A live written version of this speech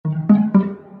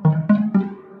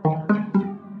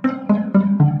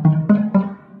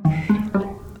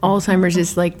Alzheimer's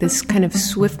is like this kind of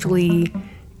swiftly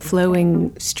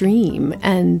flowing stream,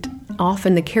 and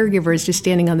often the caregiver is just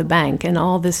standing on the bank and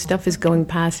all this stuff is going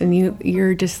past, and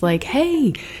you're just like,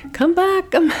 hey, come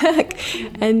back.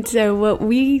 And so what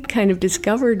we kind of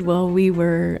discovered while we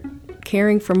were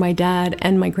caring for my dad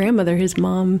and my grandmother, his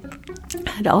mom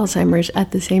had Alzheimer's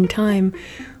at the same time,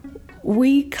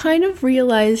 we kind of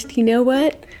realized, you know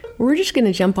what? We're just going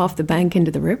to jump off the bank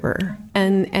into the river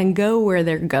and go where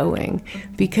they're going,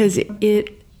 because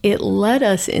it led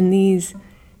us in these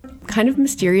kind of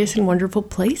mysterious and wonderful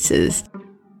places.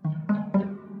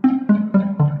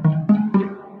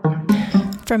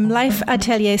 From Life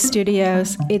Atelier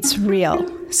Studios, it's real.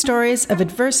 Stories of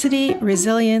adversity,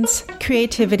 resilience,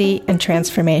 creativity, and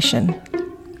transformation.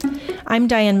 I'm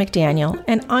Diane McDaniel,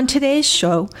 and on today's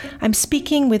show, I'm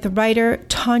speaking with writer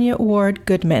Tanya Ward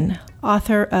Goodman,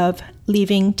 author of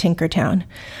Leaving Tinkertown.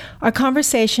 Our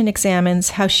conversation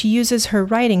examines how she uses her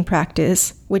writing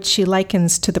practice, which she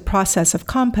likens to the process of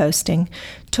composting,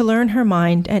 to learn her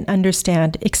mind and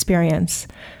understand experience.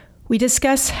 We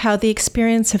discuss how the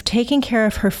experience of taking care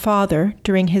of her father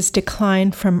during his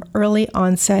decline from early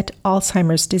onset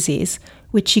Alzheimer's disease,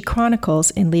 which she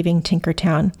chronicles in Leaving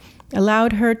Tinkertown,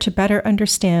 allowed her to better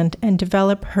understand and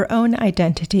develop her own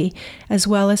identity, as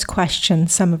well as question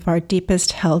some of our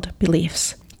deepest held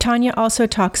beliefs. Tanya also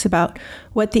talks about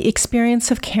what the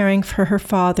experience of caring for her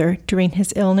father during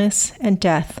his illness and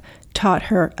death taught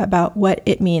her about what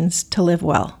it means to live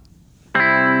well.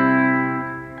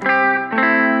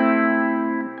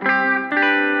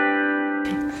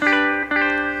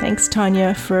 Thanks,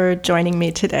 Tanya, for joining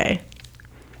me today.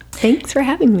 Thanks for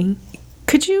having me.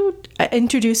 Could you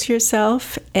introduce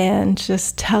yourself and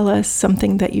just tell us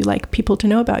something that you like people to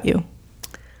know about you?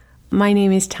 My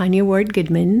name is Tanya Ward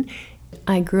Goodman.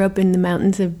 I grew up in the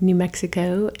mountains of New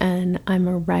Mexico, and I'm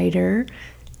a writer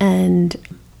and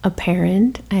a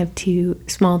parent. I have 2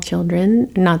 small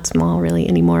children, not small really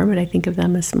anymore, but I think of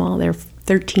them as small. They're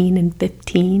 13 and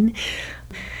 15.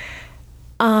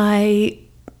 I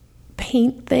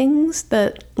paint things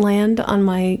that land on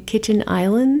my kitchen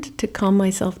island to calm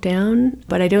myself down,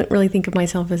 but I don't really think of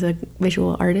myself as a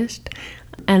visual artist.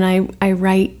 And I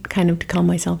write kind of to calm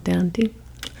myself down too.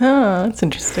 Oh, that's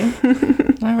interesting.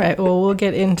 All right, well, we'll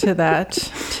get into that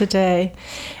today.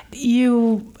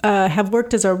 You have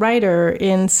worked as a writer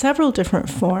in several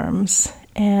different forms,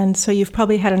 and so you've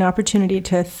probably had an opportunity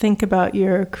to think about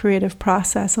your creative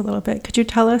process a little bit. Could you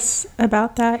tell us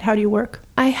about that? How do you work?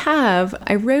 I have.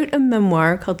 I wrote a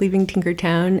memoir called Leaving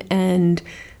Tinkertown, and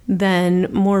then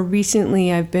more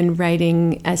recently I've been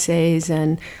writing essays,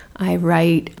 and I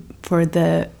write for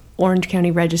the Orange County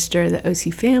Register, the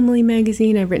OC Family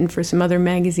magazine. I've written for some other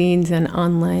magazines and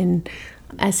online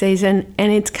essays, and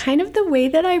it's kind of the way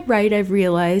that I write, I've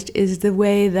realized, is the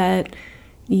way that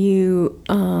you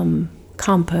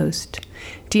compost.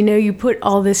 Do you know, you put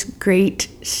all this great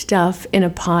stuff in a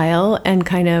pile and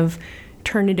kind of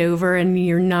turn it over, and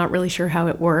you're not really sure how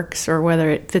it works or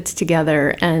whether it fits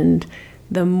together, and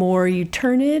the more you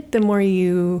turn it, the more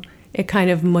it kind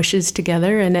of mushes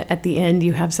together, and at the end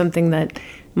you have something that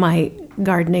my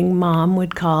gardening mom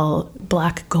would call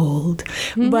black gold,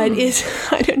 but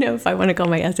I don't know if I want to call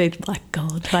my essays black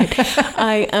gold, but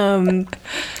I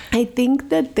think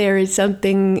that there is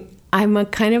something. I'm a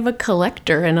kind of a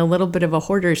collector and a little bit of a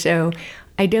hoarder, so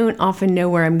I don't often know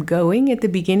where I'm going at the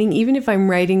beginning, even if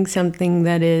I'm writing something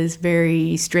that is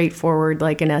very straightforward,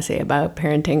 like an essay about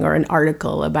parenting or an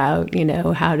article about,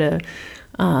 how to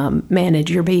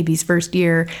manage your baby's first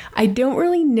year. I don't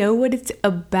really know what it's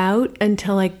about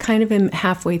until I kind of am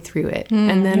halfway through it.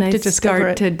 And then I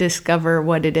start to discover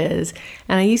what it is.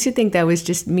 And I used to think that was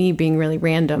just me being really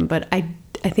random, but I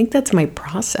think that's my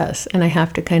process, and I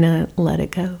have to kind of let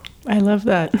it go. I love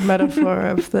that metaphor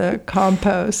of the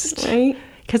compost. Right?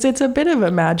 Because it's a bit of a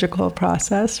magical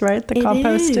process, right? The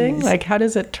composting. Is. Like, how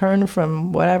does it turn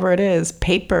from whatever it is,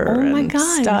 paper and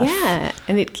stuff? Yeah.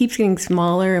 And it keeps getting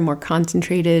smaller and more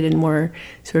concentrated and more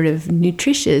sort of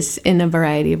nutritious in a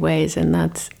variety of ways. And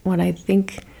that's what I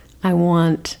think I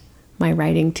want my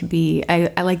writing to be.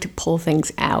 I like to pull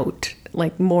things out.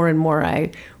 Like, more and more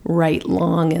I write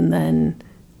long and then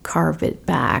carve it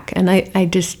back. And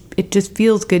it just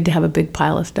feels good to have a big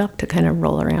pile of stuff to kind of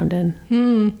roll around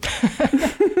in.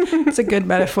 It's a good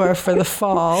metaphor for the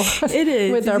fall. It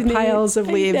is. With our piles of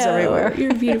leaves everywhere.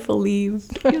 Your beautiful leaves.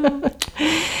 Yeah.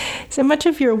 So much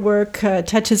of your work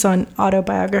touches on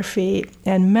autobiography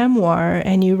and memoir,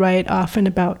 and you write often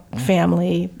about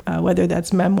family, whether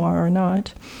that's memoir or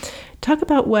not. Talk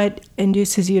about what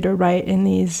induces you to write in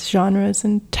these genres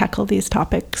and tackle these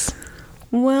topics.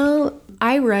 Well,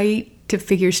 I write to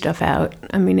figure stuff out.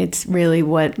 I mean, it's really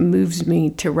what moves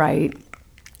me to write.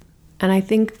 And I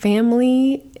think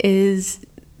family is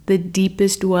the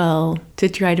deepest well to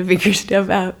try to figure stuff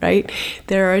out, right?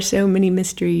 There are so many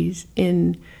mysteries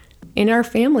in our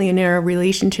family and in our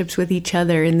relationships with each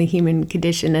other in the human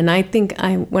condition. And I think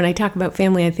when I talk about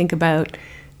family, I think about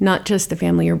not just the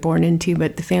family you're born into,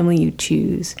 but the family you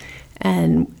choose,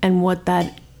 and what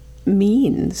that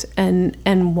means,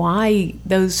 and why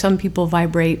some people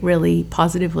vibrate really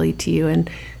positively to you, and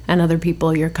other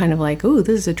people you're kind of like, oh,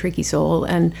 this is a tricky soul,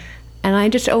 and I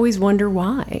just always wonder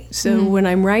why. So when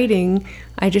I'm writing,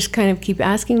 I just kind of keep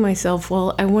asking myself,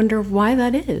 well, I wonder why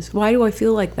that is. Why do I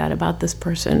feel like that about this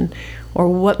person? Or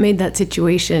what made that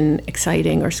situation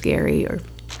exciting or scary or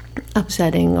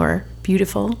upsetting or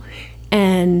beautiful?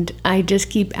 And I just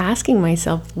keep asking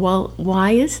myself, well,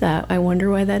 why is that? I wonder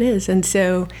why that is. And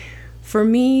so for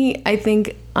me, I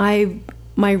think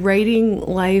my writing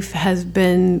life has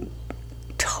been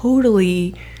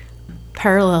totally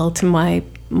parallel to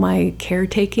my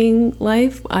caretaking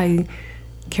life. I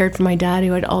cared for my dad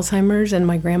who had Alzheimer's and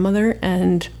my grandmother,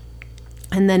 and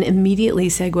then immediately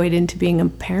segued into being a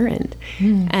parent.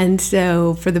 And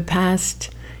so for the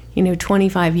past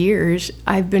 25 years,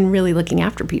 I've been really looking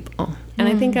after people. And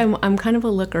I think I'm kind of a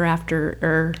looker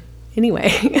after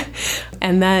anyway.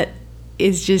 And that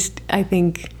is just, I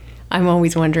think I'm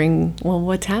always wondering, well,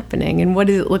 what's happening? And what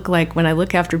does it look like when I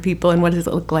look after people? And what does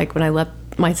it look like when I let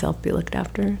myself be looked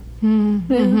after?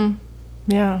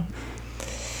 Yeah.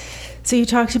 So you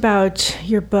talked about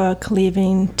your book,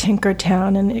 Leaving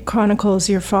Tinkertown, and it chronicles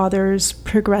your father's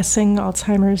progressing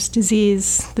Alzheimer's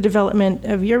disease, the development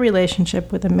of your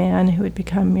relationship with a man who would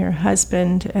become your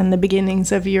husband, and the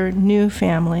beginnings of your new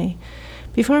family.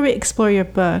 Before we explore your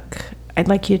book, I'd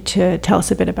like you to tell us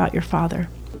a bit about your father.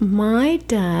 My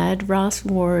dad, Ross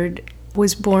Ward,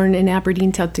 was born in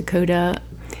Aberdeen, South Dakota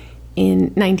in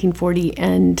 1940,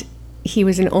 and he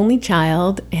was an only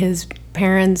child. His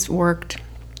parents worked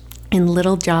in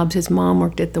little jobs. His mom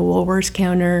worked at the Woolworths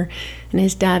counter, and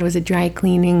his dad was a dry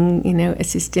cleaning,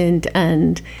 assistant,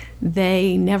 and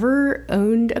they never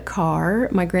owned a car.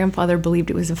 My grandfather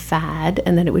believed it was a fad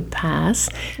and that it would pass.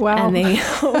 Wow. And they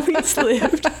always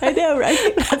lived. I know,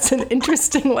 right? That's an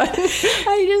interesting one.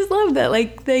 I just love that.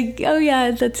 Like,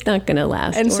 that's not going to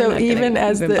last. And so even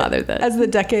as the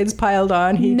decades piled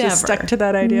on, he just stuck to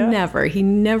that idea? Never. He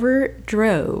never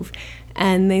drove.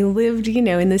 And they lived,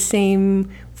 in the same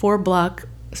 4-block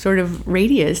sort of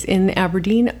radius in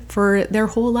Aberdeen for their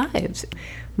whole lives.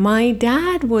 My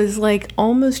dad was like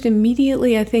almost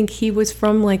immediately, I think he was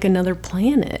from like another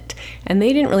planet, and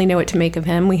they didn't really know what to make of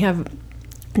him. We have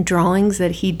drawings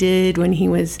that he did when he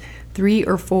was 3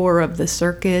 or 4 of the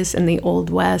circus and the Old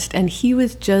West, and he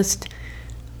was just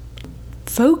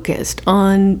focused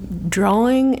on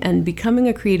drawing and becoming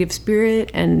a creative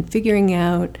spirit and figuring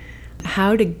out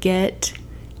how to get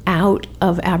out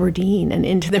of Aberdeen and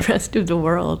into the rest of the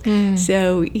world.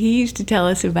 So he used to tell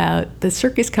us about the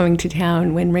circus coming to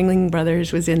town when Ringling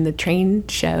Brothers was in the train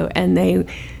show, and they,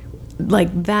 like,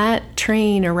 that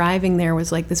train arriving there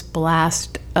was like this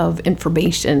blast of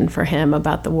information for him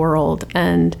about the world.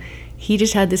 And he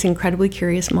just had this incredibly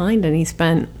curious mind, and he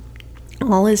spent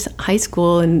all his high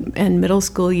school and middle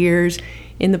school years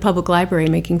in the public library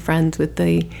making friends with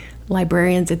the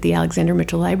librarians at the Alexander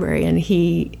Mitchell Library, and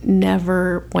he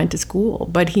never went to school,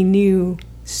 but he knew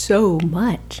so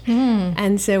much.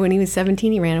 And so when he was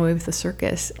 17, he ran away with the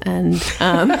circus, and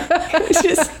it was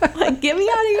just like, get me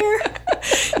out of here.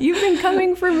 You've been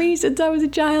coming for me since I was a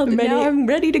child, and now I'm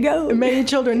ready to go. Many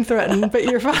children threatened, but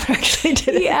your father actually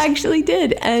did it. He actually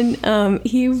did, and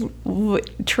he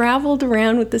traveled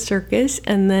around with the circus,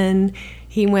 and then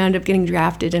he wound up getting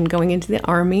drafted and going into the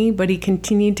Army, but he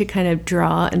continued to kind of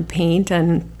draw and paint.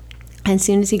 And as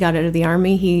soon as he got out of the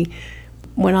Army, he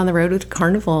went on the road with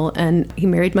Carnival, and he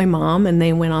married my mom, and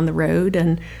they went on the road,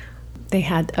 and they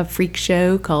had a freak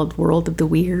show called World of the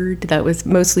Weird that was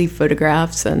mostly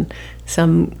photographs, and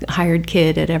some hired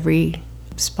kid at every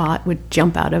spot would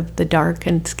jump out of the dark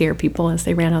and scare people as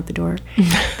they ran out the door.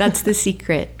 That's the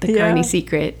secret, the Carney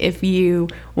secret. If you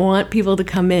want people to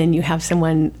come in, you have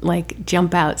someone like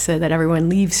jump out so that everyone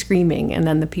leaves screaming, and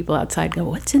then the people outside go,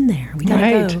 what's in there? We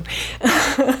gotta go.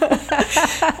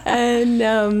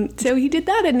 And so he did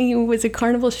that, and he was a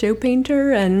carnival show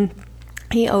painter, and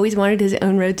he always wanted his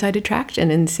own roadside attraction.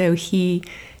 And so he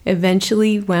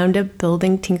eventually wound up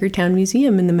building Tinkertown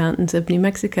Museum in the mountains of New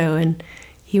Mexico. And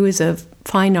he was a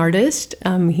fine artist.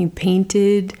 He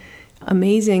painted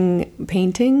amazing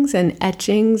paintings and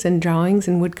etchings and drawings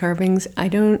and wood carvings. I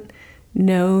don't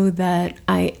know that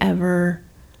I ever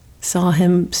saw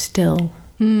him still.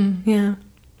 Yeah.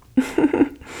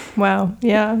 Wow.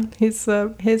 Yeah. He's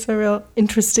a real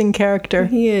interesting character.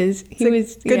 He is. He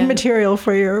was good material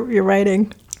for your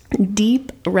writing.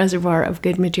 Deep reservoir of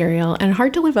good material and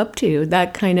hard to live up to,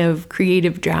 that kind of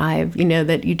creative drive,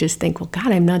 that you just think, well, God,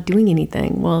 I'm not doing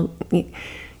anything. Well,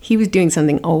 he was doing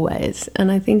something always. And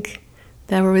I think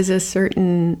there was a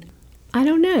certain, I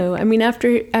don't know. I mean,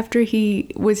 after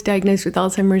he was diagnosed with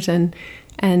Alzheimer's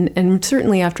and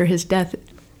certainly after his death,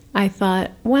 I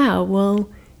thought, wow, well,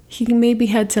 he maybe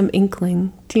had some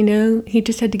inkling, he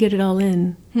just had to get it all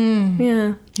in.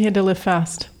 Yeah. He had to live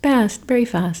fast. Fast, very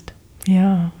fast.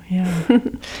 Yeah.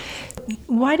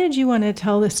 Why did you want to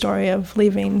tell the story of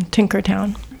leaving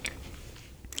Tinkertown?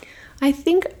 I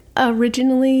think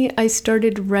originally I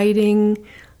started writing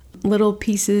little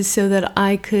pieces so that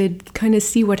I could kind of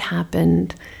see what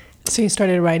happened. So you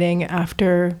started writing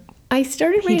after I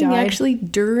started writing died? Actually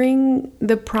during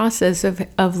the process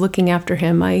of looking after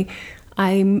him.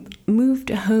 I moved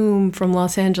home from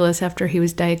Los Angeles after he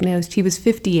was diagnosed. He was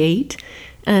 58.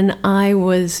 And I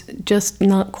was just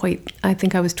not quite, I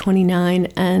think I was 29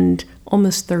 and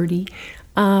almost 30.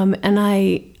 And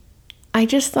I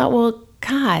just thought, well,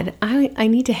 God, I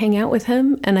need to hang out with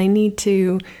him and I need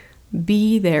to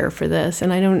be there for this.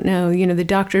 And I don't know, the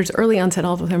doctors, early onset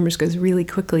Alzheimer's goes really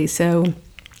quickly. So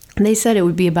they said it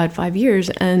would be about 5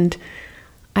 years. And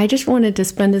I just wanted to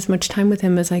spend as much time with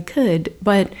him as I could.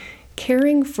 But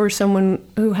caring for someone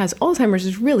who has Alzheimer's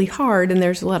is really hard, and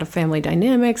there's a lot of family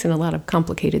dynamics and a lot of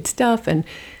complicated stuff, and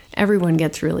everyone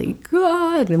gets really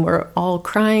good, and we're all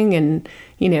crying, and,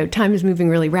 time is moving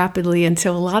really rapidly. And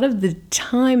so a lot of the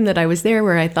time that I was there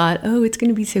where I thought, oh, it's going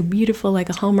to be so beautiful, like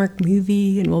a Hallmark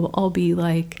movie, and we'll all be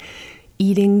like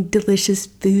eating delicious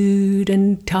food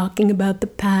and talking about the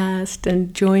past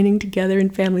and joining together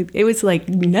in family. It was like,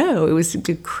 no, it was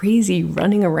crazy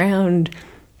running around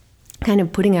kind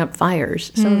of putting out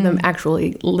fires, some of them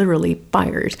actually literally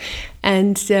fires.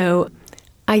 And so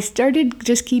I started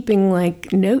just keeping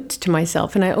like notes to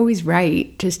myself, and I always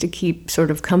write just to keep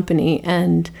sort of company.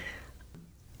 And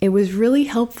it was really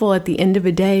helpful at the end of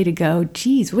a day to go,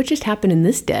 geez, what just happened in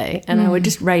this day? And I would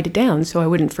just write it down so I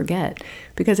wouldn't forget.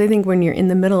 Because I think when you're in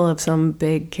the middle of some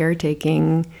big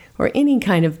caretaking or any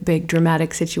kind of big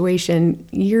dramatic situation,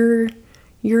 your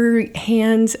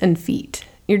hands and feet,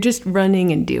 you're just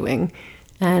running and doing.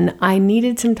 And I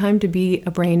needed some time to be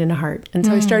a brain and a heart. And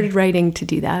so I started writing to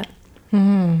do that.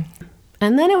 And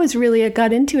then I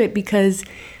got into it because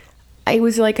I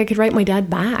was like, I could write my dad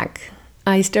back.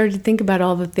 I started to think about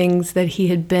all the things that he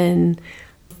had been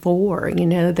for,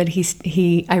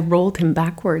 that I rolled him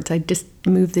backwards. I just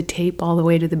moved the tape all the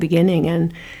way to the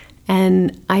beginning,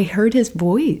 and I heard his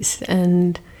voice,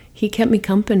 and he kept me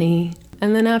company.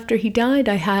 And then after he died,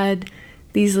 I had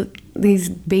these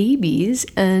babies,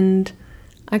 and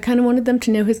I kind of wanted them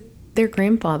to know their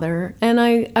grandfather. And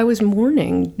I was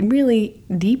mourning really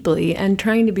deeply and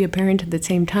trying to be a parent at the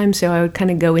same time. So I would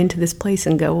kind of go into this place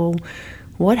and go, well,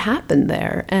 what happened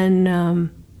there?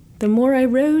 And the more I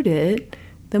wrote it,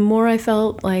 the more I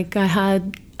felt like I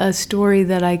had a story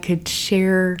that I could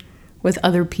share with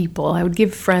other people. I would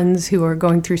give friends who are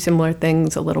going through similar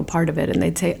things a little part of it, and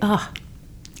they'd say,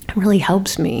 it really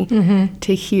helps me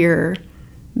to hear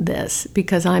this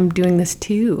because I'm doing this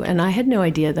too. And I had no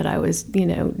idea that I was,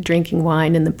 drinking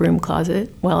wine in the broom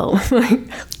closet. Well,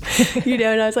 and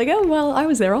I was like, oh, well, I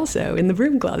was there also in the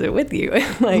broom closet with you.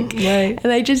 Right.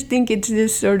 And I just think it's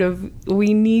this sort of,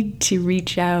 we need to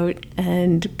reach out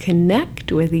and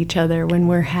connect with each other when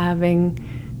we're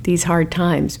having these hard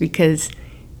times, because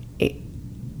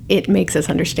it makes us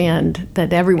understand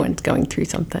that everyone's going through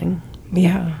something.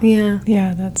 Yeah,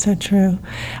 that's so true.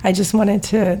 I just wanted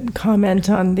to comment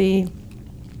on the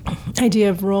idea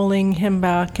of rolling him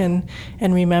back and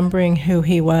remembering who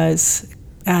he was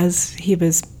as he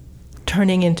was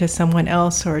turning into someone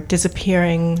else or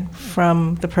disappearing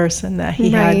from the person that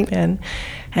he had been.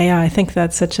 Yeah, I think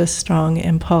that's such a strong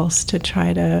impulse to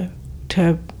try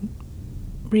to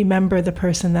remember the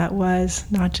person that was,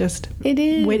 not just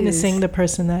witnessing the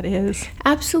person that is.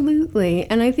 Absolutely.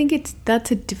 And I think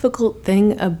that's a difficult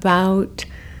thing about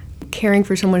caring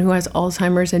for someone who has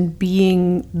Alzheimer's and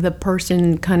being the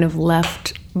person kind of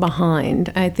left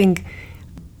behind. I think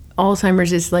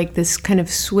Alzheimer's is like this kind of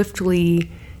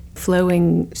swiftly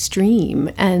flowing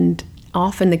stream, and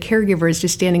often the caregiver is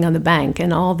just standing on the bank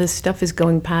and all this stuff is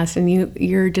going past, and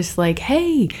you're just like,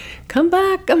 hey, come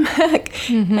back.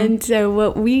 And so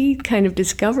what we kind of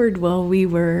discovered while we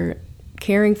were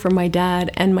caring for my dad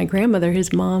and my grandmother,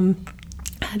 his mom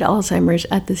had Alzheimer's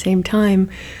at the same time,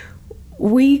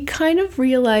 we kind of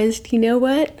realized, you know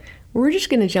what, we're just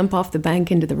going to jump off the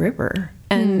bank into the river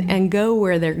and go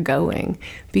where they're going,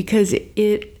 because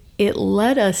it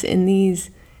led us in these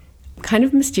kind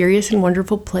of mysterious and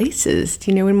wonderful places.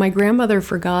 You know, when my grandmother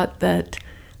forgot that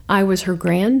I was her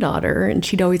granddaughter, and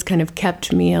she'd always kind of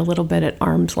kept me a little bit at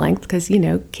arm's length because, you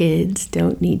know, kids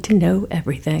don't need to know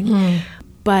everything.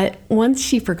 But once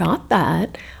she forgot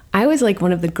that, I was like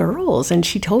one of the girls, and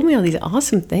she told me all these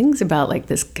awesome things about like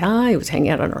this guy who was hanging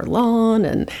out on our lawn.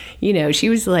 And, you know, she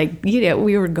was like, you know,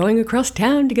 we were going across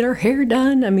town to get our hair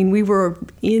done. I mean, we were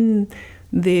in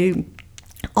the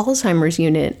Alzheimer's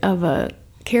unit of a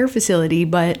care facility,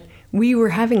 but we were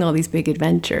having all these big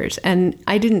adventures. And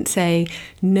I didn't say,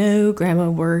 no, Grandma,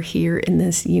 we're here in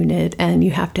this unit and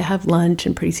you have to have lunch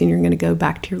and pretty soon you're going to go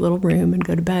back to your little room and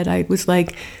go to bed. I was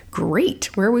like,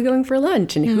 great, where are we going for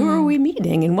lunch? And who are we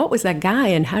meeting? And what was that guy?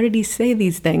 And how did he say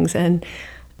these things? And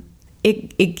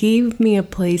it gave me a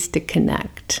place to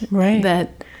connect. Right.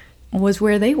 That was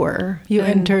where they were. You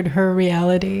entered her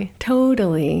reality.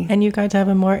 Totally. And you got to have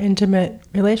a more intimate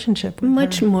relationship with her.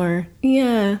 Much more.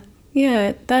 Yeah.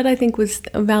 Yeah, that I think was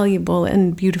valuable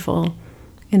and beautiful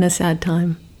in a sad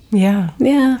time. Yeah.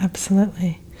 Yeah.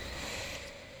 Absolutely.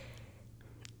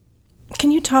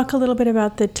 Can you talk a little bit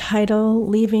about the title,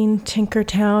 Leaving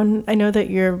Tinkertown? I know that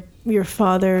your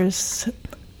father's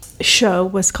show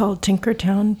was called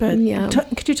Tinkertown, but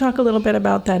could you talk a little bit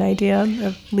about that idea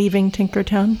of leaving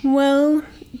Tinkertown? Well,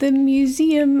 the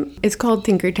museum is called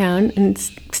Tinkertown, and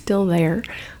it's still there.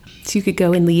 So you could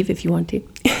go and leave if you want to.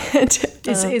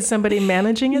 Is somebody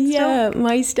managing it still? Yeah,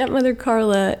 my stepmother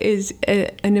Carla is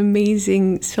an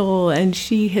amazing soul, and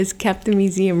she has kept the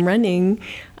museum running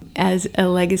as a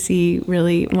legacy,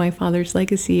 really my father's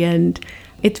legacy. And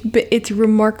it's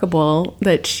remarkable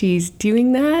that she's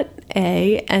doing that,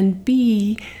 A, and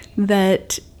B,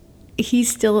 that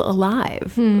he's still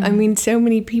alive. I mean, so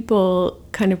many people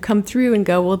kind of come through and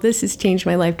go, well, this has changed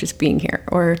my life just being here,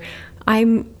 or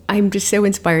I'm just so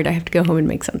inspired I have to go home and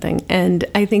make something. And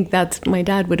I think my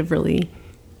dad would have really,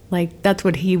 like, that's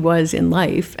what he was in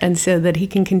life. And so that he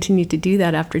can continue to do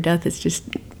that after death is just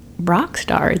rock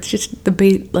star. It's just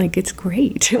it's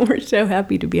great. We're so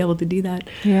happy to be able to do that.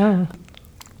 Yeah.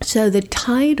 So the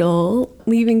title,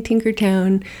 Leaving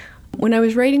Tinkertown, when I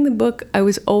was writing the book, I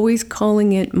was always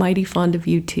calling it Mighty Fond of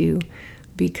You Too,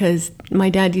 because my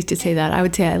dad used to say that. I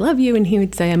would say, I love you, and he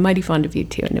would say, I'm mighty fond of you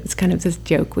too. And it was kind of this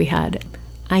joke we had.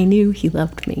 I knew he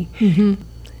loved me.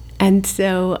 And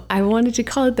so I wanted to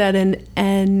call it that,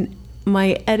 and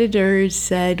my editors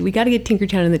said, we got to get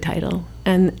Tinkertown in the title.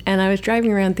 And I was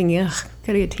driving around thinking, got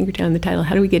to get Tinkertown in the title.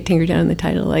 How do we get Tinkertown in the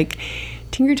title? Like,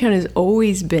 Tinkertown has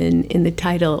always been in the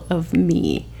title of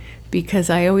me, because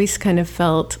I always kind of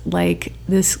felt like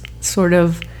this sort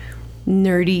of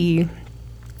nerdy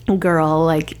girl,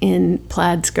 like in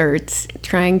plaid skirts,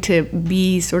 trying to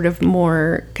be sort of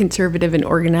more conservative and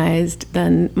organized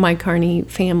than my Carney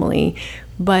family.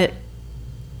 But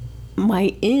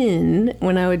my in,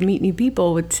 when I would meet new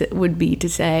people, would be to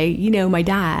say, you know, my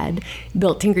dad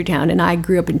built Tinkertown and I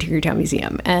grew up in Tinkertown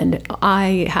Museum and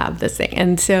I have this thing.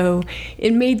 And so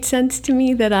it made sense to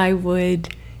me that I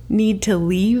would need to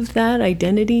leave that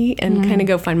identity and kind of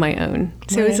go find my own.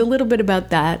 So it's a little bit about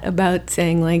that, about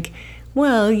saying like,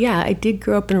 well, yeah, I did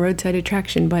grow up in a roadside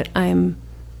attraction, but I'm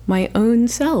my own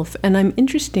self and I'm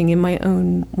interesting in my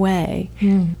own way.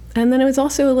 And then it was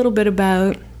also a little bit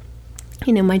about,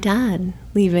 you know, my dad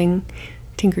leaving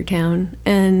Tinkertown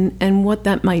and what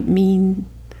that might mean,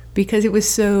 because it was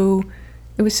so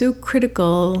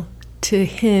critical to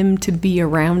him to be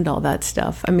around all that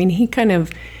stuff. I mean,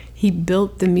 he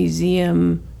built the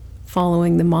museum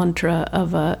following the mantra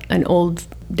of an old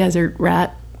desert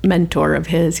rat mentor of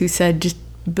his who said, just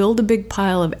build a big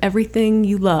pile of everything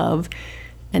you love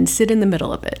and sit in the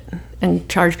middle of it and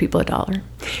charge people $1.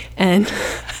 And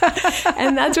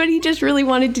and that's what he just really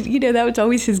wanted to, you know, that was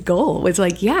always his goal, was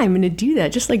like, yeah, I'm going to do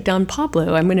that. Just like Don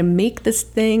Pablo, I'm going to make this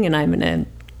thing and I'm going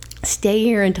to stay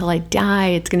here until I die.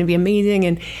 It's going to be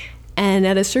amazing. And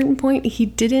at a certain point, he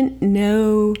didn't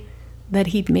know that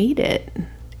he'd made it.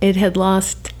 It had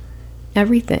lost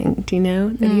everything, do you know?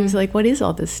 That he was like, what is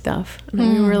all this stuff?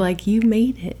 And we were like, you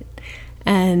made it.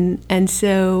 And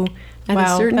so at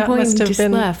a certain point, he just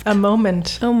left. A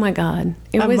moment. Oh my God.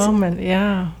 It was a moment,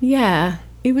 yeah. Yeah.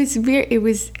 It was a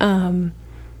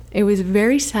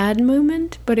very sad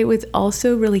moment, but it was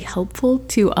also really helpful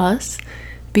to us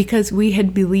because we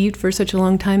had believed for such a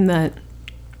long time that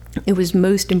it was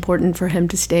most important for him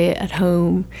to stay at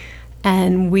home,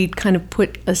 and we'd kind of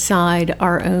put aside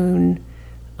our own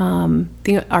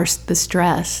the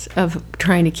stress of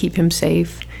trying to keep him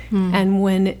safe. And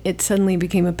when it suddenly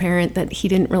became apparent that he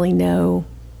didn't really know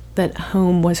that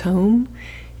home was home,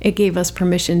 it gave us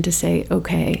permission to say,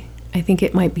 okay, I think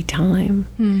it might be time.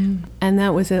 And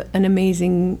that was an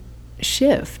amazing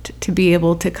shift to be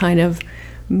able to kind of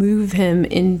move him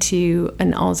into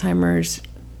an Alzheimer's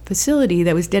facility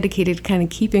that was dedicated to kind of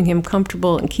keeping him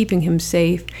comfortable and keeping him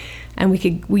safe. And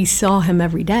we saw him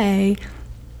every day,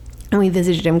 and we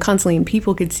visited him constantly, and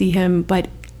people could see him, but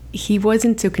he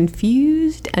wasn't so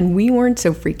confused and we weren't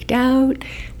so freaked out.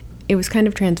 It was kind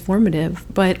of transformative,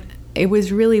 but it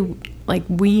was really like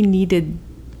we needed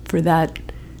for that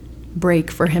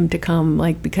break for him to come,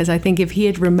 like, because I think if he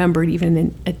had remembered even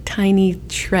in a tiny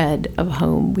shred of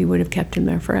home, we would have kept him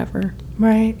there forever.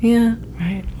 Right. Yeah.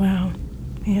 Right. Wow.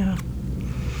 Yeah.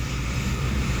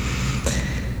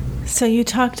 So you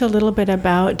talked a little bit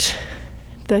about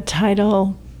the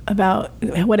title, about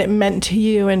what it meant to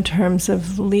you in terms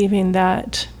of leaving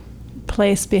that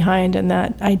place behind and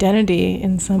that identity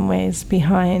in some ways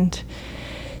behind.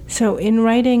 So in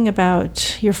writing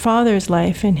about your father's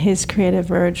life and his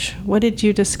creative urge, what did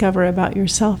you discover about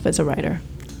yourself as a writer?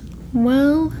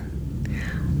 Well,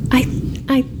 I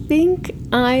think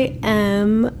I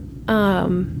am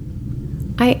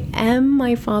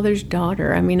my father's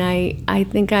daughter. I mean,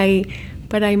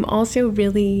 but I'm also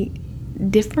really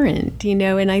different,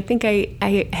 and I think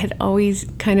I had always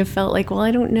kind of felt like, well,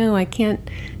 I don't know, I can't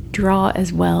draw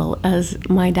as well as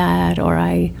my dad, or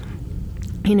I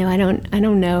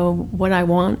don't know what I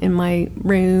want in my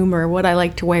room or what I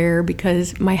like to wear,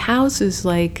 because my house is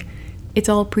like, it's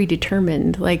all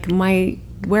predetermined. Like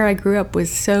where I grew up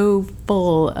was so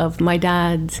full of my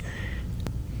dad's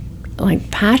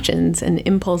like passions and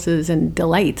impulses and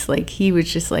delights. Like he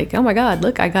was just like, oh my God,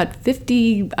 look, I got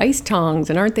 50 ice tongs,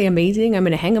 and aren't they amazing? I'm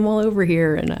going to hang them all over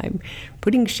here, and I'm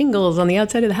putting shingles on the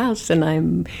outside of the house,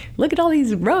 and look at all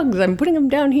these rugs, I'm putting them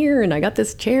down here, and I got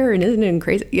this chair, and isn't it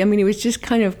crazy? I mean, it was just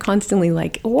kind of constantly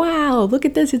like, wow, look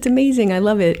at this, it's amazing, I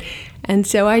love it. And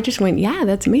so I just went, yeah,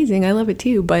 that's amazing, I love it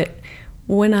too. But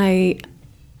when I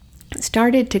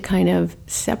started to kind of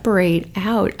separate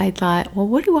out, I thought, well,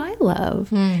 what do I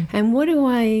love? And what do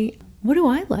I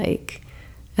like?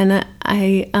 And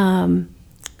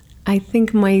I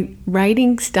think my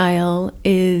writing style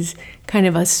is kind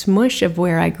of a smush of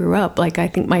where I grew up. Like I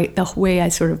think the way I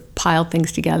sort of pile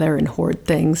things together and hoard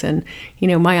things, and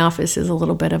my office is a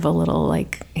little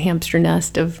like hamster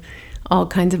nest of all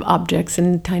kinds of objects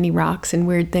and tiny rocks and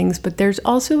weird things. But there's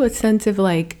also a sense of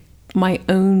like my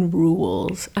own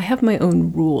rules. I have my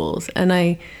own rules, and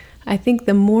I think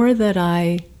the more that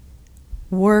I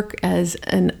work as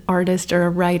an artist or a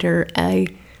writer, I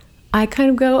kind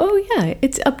of go, oh yeah,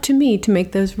 it's up to me to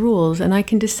make those rules, and I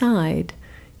can decide,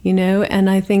 and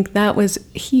I think that was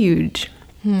huge.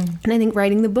 And I think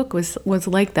writing the book was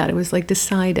like that. It was like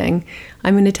deciding,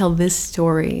 I'm going to tell this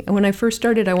story. And when I first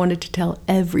started, I wanted to tell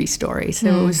every story,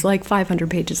 so it was like 500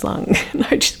 pages long, and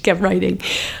I just kept writing.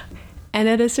 And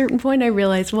at a certain point, I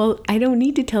realized, well, I don't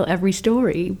need to tell every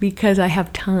story because I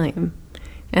have time,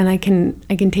 and I can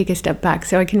take a step back,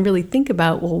 so I can really think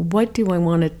about, well, what do I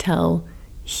want to tell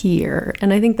here?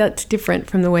 And I think that's different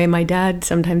from the way my dad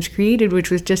sometimes created, which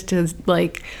was just to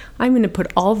like, I'm going to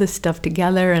put all this stuff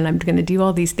together, and I'm going to do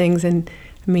all these things. And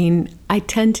I mean, I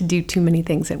tend to do too many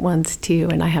things at once too,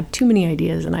 and I have too many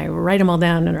ideas, and I write them all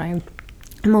down, and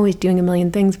I'm always doing a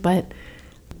million things, but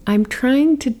I'm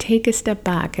trying to take a step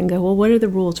back and go, well, what are the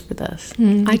rules for this?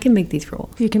 I can make these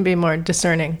rules. You can be more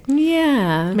discerning.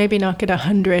 Yeah. Maybe not get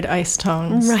 100 ice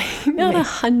tongs. Right. Not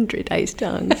 100 ice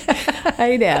tongs.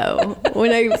 I know.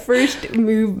 When I first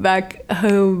moved back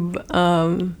home,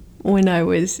 when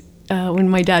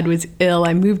my dad was ill,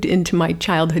 I moved into my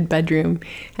childhood bedroom,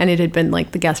 and it had been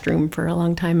like the guest room for a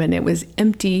long time, and it was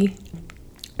empty,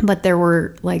 but there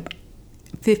were like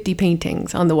 50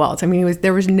 paintings on the walls. I mean,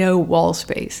 there was no wall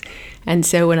space. And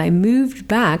so when I moved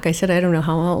back, I said, I don't know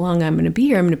how long I'm going to be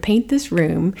here. I'm going to paint this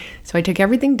room. So I took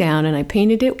everything down and I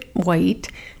painted it white.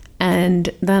 And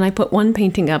then I put one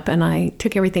painting up, and I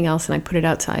took everything else and I put it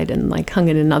outside and like hung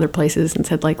it in other places and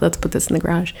said, like, let's put this in the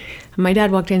garage. And my dad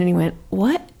walked in and he went,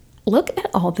 what? Look at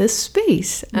all this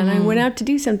space. And I went out to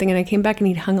do something, and I came back and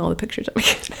he'd hung all the pictures up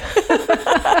again.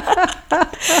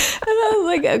 And I was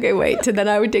like, okay, wait. So then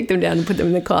I would take them down and put them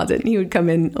in the closet, and he would come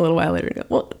in a little while later and go,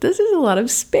 well, this is a lot of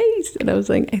space. And I was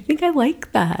like, I think I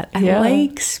like that. I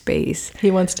like space. He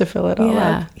wants to fill it all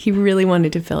up. He really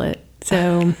wanted to fill it.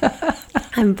 So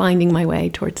I'm finding my way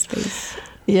towards space.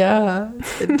 Yeah,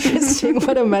 interesting.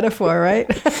 What a metaphor, right?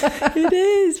 It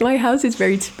is. My house is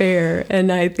very spare,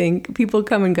 and I think people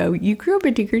come and go, you grew up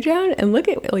in Tinkertown, and look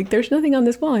at, like, there's nothing on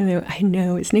this wall. And I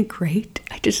know, isn't it great?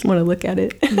 I just want to look at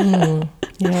it.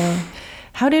 Yeah.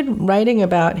 How did writing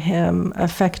about him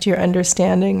affect your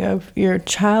understanding of your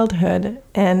childhood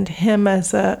and him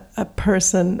as a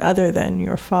person other than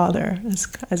your father,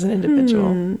 as an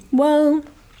individual? Well,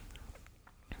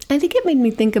 I think it made me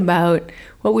think about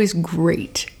what was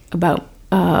great about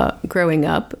growing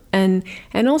up, and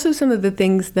also some of the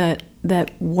things that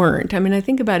weren't. I mean, I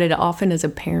think about it often as a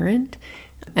parent,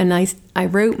 and I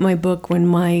wrote my book when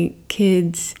my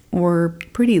kids were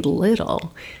pretty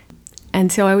little. And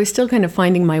so I was still kind of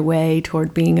finding my way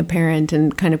toward being a parent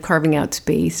and kind of carving out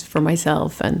space for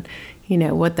myself and,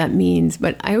 what that means.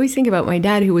 But I always think about my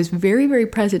dad, who was very, very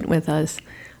present with us.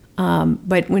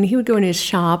 But when he would go in his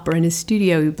shop or in his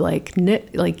studio, he'd be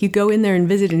like you go in there and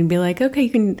visit and he'd be like, okay, you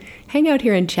can hang out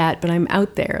here and chat, but I'm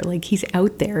out there. Like, he's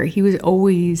out there. He was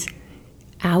always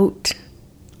out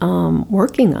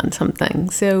working on something.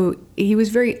 So he was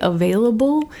very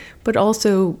available, but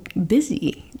also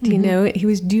busy. He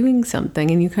was doing something,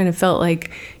 and you kind of felt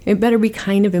like it better be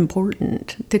kind of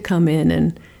important to come in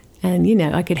and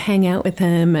I could hang out with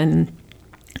him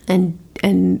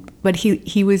but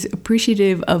he was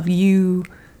appreciative of you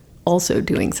also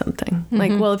doing something.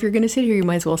 Like, well, if you're going to sit here, you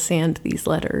might as well sand these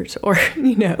letters, or,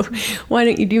 why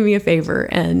don't you do me a favor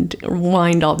and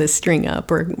wind all this string up,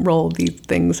 or roll these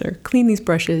things, or clean these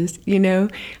brushes,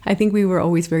 I think we were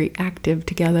always very active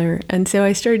together. And so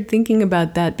I started thinking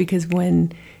about that because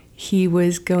when he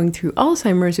was going through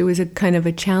Alzheimer's, it was a kind of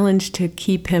a challenge to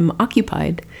keep him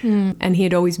occupied. And he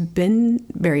had always been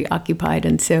very occupied.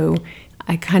 And so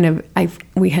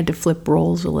we had to flip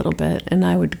roles a little bit, and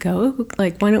I would go,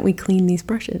 like, why don't we clean these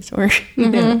brushes? Or,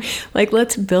 like,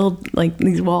 let's build like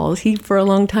these walls. For a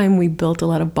long time, we built a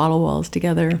lot of bottle walls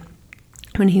together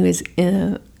when he was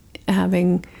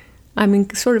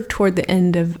sort of toward the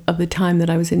end of the time that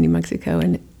I was in New Mexico,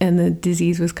 and the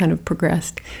disease was kind of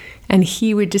progressed. And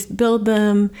he would just build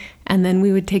them, and then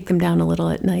we would take them down a little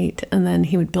at night, and then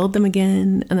he would build them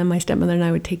again, and then my stepmother and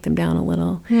I would take them down a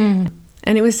little.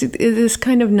 And it was this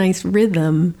kind of nice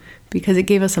rhythm because it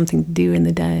gave us something to do in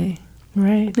the day.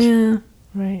 Right. Yeah.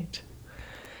 Right.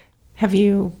 Have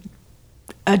you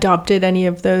adopted any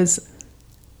of those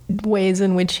ways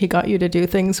in which he got you to do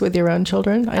things with your own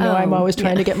children? I know I'm always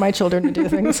trying to get my children to do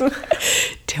things.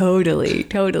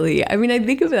 Totally. I mean, I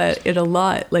think about it a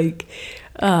lot. Like,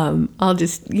 I'll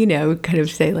just, kind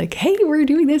of say like, hey, we're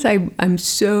doing this. I'm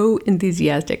so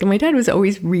enthusiastic. And my dad was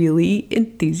always really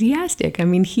enthusiastic. I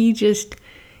mean,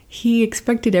 he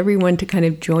expected everyone to kind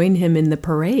of join him in the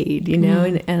parade,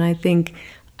 and I think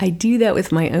I do that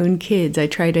with my own kids. I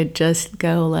try to just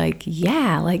go like,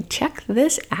 yeah, like, check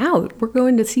this out. We're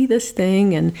going to see this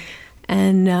thing.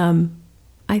 And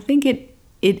I think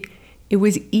it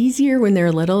was easier when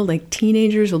they're little. Like,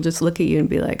 teenagers will just look at you and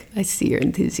be like, I see your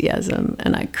enthusiasm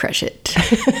and I crush it.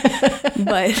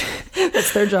 But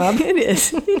that's their job. It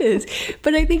is.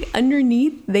 But I think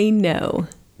underneath, they know.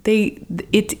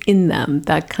 It's in them,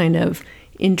 that kind of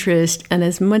interest. And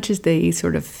as much as they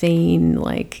sort of feign,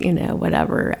 like,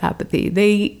 whatever, apathy,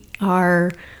 they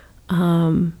are,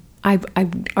 I've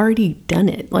already done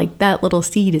it. Like, that little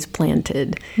seed is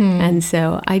planted. And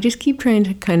so I just keep trying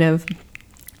to kind of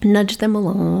nudge them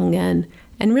along, and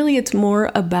really it's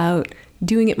more about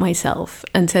doing it myself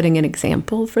and setting an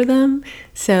example for them.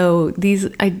 So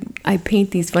I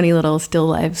paint these funny little still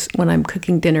lifes when I'm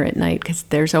cooking dinner at night, because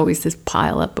there's always this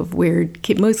pile up of weird,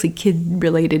 mostly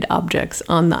kid-related objects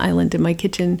on the island in my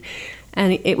kitchen,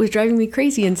 and it was driving me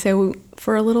crazy. And so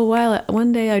for a little while,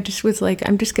 one day I just was like,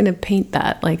 I'm just going to paint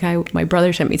that. Like, my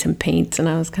brother sent me some paints, and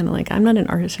I was kind of like, I'm not an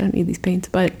artist, I don't need these paints,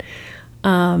 but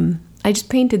I just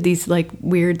painted these like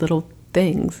weird little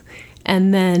things,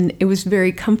 and then it was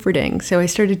very comforting. So I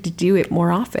started to do it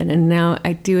more often, and now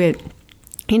I do it,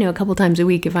 a couple times a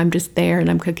week if I'm just there and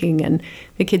I'm cooking and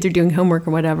the kids are doing homework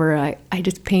or whatever. I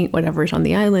just paint whatever's on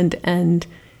the island, and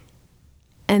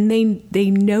they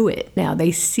know it now.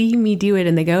 They see me do it,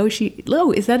 and they go,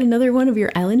 "Oh, is that another one of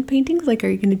your island paintings? Like, are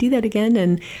you going to do that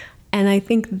again?" And I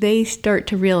think they start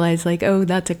to realize, like, oh,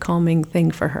 that's a calming thing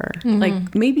for her.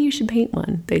 Like, maybe you should paint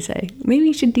one, they say. Maybe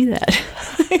you should do that.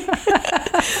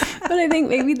 But I think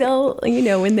maybe they'll,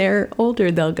 when they're older,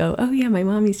 they'll go, oh, yeah, my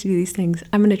mom used to do these things.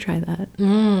 I'm going to try that.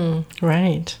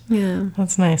 Right. Yeah.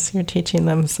 That's nice. You're teaching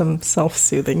them some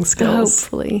self-soothing skills.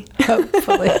 Hopefully.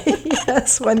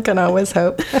 Yes, one can always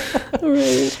hope.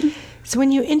 Right. So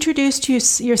when you introduced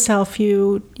yourself,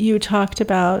 you talked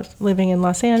about living in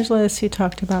Los Angeles, you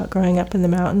talked about growing up in the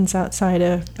mountains outside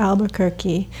of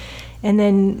Albuquerque, and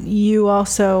then you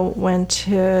also went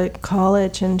to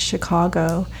college in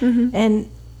Chicago. And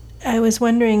I was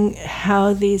wondering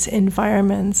how these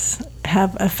environments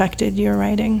have affected your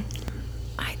writing.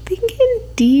 I think in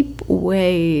deep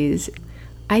ways.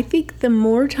 I think the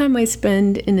more time I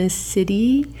spend in a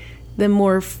city, the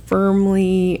more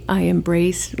firmly I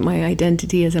embrace my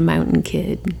identity as a mountain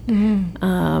kid.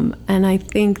 Mm-hmm. And I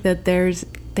think that there's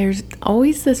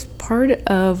always this part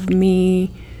of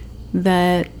me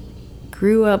that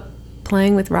grew up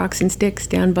playing with rocks and sticks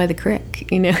down by the creek,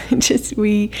 just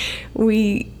we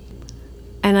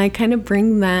and I kind of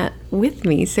bring that with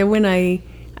me. So when I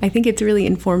think it's really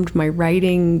informed my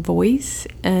writing voice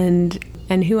and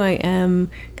who I am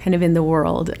kind of in the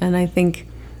world. And I think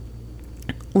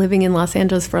living in Los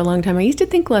Angeles for a long time, I used to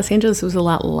think Los Angeles was a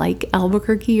lot like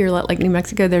Albuquerque or a lot like New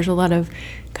Mexico. There's a lot of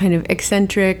kind of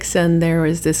eccentrics, and there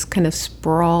was this kind of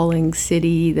sprawling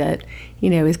city that,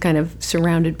 is kind of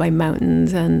surrounded by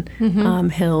mountains and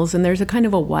hills. And there's a kind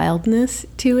of a wildness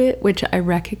to it, which I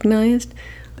recognized.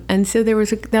 And so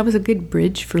that was a good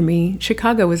bridge for me.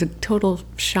 Chicago was a total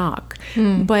shock.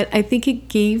 But I think it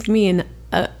gave me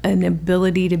an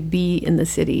ability to be in the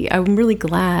city. I'm really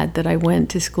glad that I went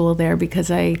to school there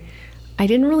because I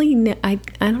didn't really know, I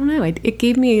don't know, it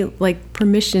gave me like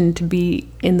permission to be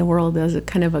in the world as a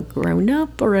kind of a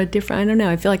grown-up or a different, I don't know,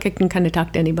 I feel like I can kind of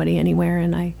talk to anybody anywhere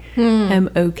and I am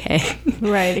okay.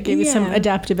 Right, it gave you some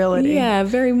adaptability. Yeah,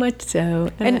 very much so.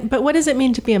 But what does it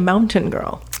mean to be a mountain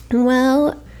girl?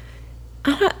 Well,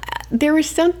 there was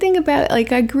something about,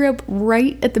 like, I grew up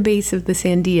right at the base of the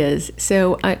Sandias,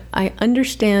 so I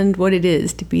understand what it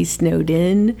is to be snowed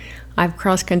in. I've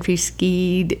cross-country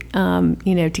skied,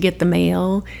 to get the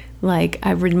mail. Like,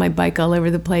 I've ridden my bike all over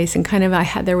the place, and kind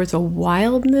of there was a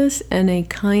wildness and a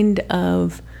kind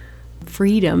of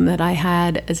freedom that I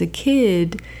had as a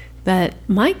kid that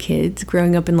my kids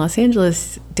growing up in Los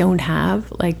Angeles don't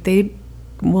have. Like, they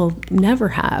will never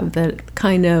have that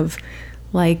kind of,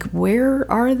 like, where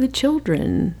are the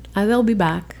children? They'll be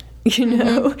back,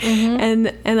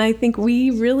 And I think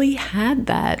we really had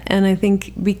that. And I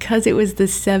think because it was the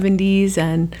 70s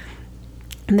and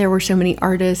there were so many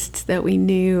artists that we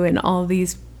knew and all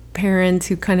these parents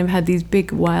who kind of had these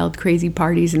big, wild, crazy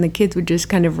parties and the kids would just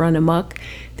kind of run amok,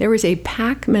 there was a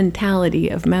pack mentality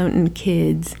of mountain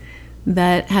kids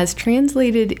that has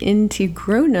translated into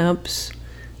grown-ups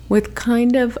with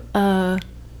kind of a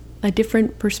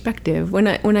different perspective. When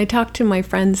I talk to my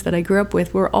friends that I grew up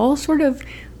with, we're all sort of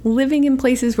living in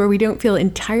places where we don't feel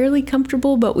entirely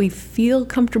comfortable, but we feel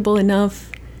comfortable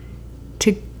enough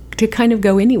to kind of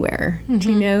go anywhere.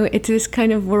 It's this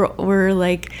kind of, we're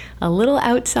like a little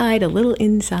outside, a little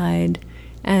inside,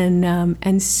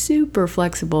 and super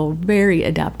flexible, very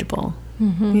adaptable.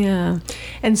 Yeah.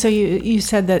 And so you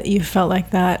said that you felt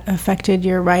like that affected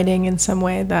your writing in some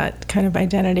way, that kind of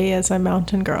identity as a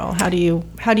mountain girl. How do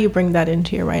you bring that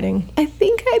into your writing? I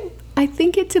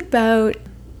think it's about,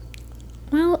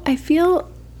 well, I feel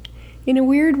in a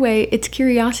weird way it's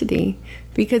curiosity,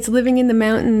 because living in the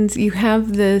mountains you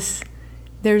have this,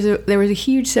 there was a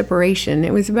huge separation.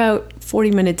 It was about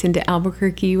 40 minutes into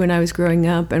Albuquerque when I was growing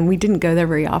up, and we didn't go there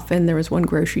very often. There was one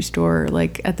grocery store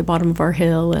like at the bottom of our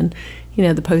hill and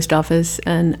the post office,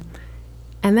 and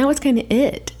that was kind of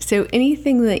it. So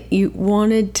anything that you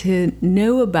wanted to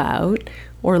know about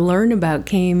or learn about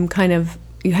came kind of,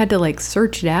 you had to like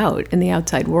search it out in the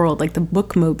outside world. Like the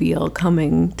bookmobile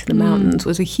coming to the mountains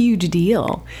was a huge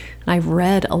deal. I've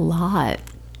read a lot.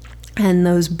 And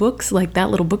those books, like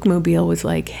that little bookmobile was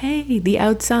like, hey, the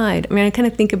outside. I mean, I kind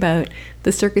of think about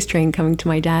the circus train coming to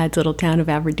my dad's little town of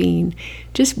Aberdeen,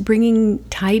 just bringing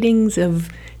tidings of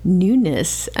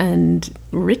newness and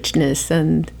richness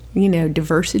and,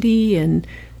 diversity and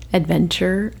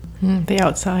adventure. The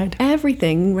outside.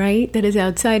 Everything, right, that is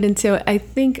outside. And so I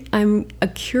think I'm a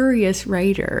curious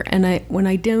writer. And when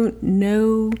I don't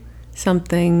know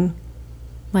something,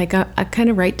 like I kind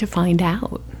of write to find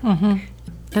out.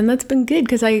 And that's been good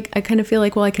because I kind of feel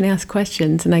like, well, I can ask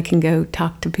questions and I can go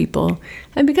talk to people.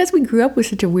 And because we grew up with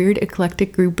such a weird,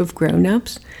 eclectic group of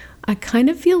grown-ups, I kind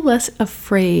of feel less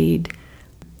afraid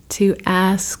to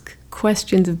ask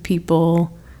questions of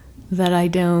people that I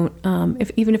don't,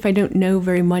 even if I don't know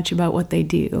very much about what they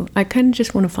do. I kind of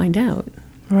just want to find out.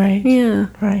 Right. Yeah.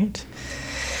 Right.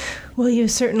 Well, you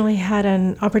certainly had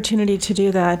an opportunity to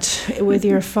do that with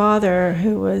your father,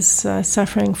 who was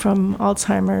suffering from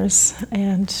Alzheimer's.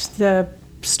 And the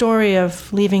story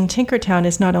of leaving Tinkertown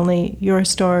is not only your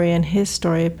story and his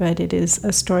story, but it is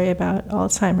a story about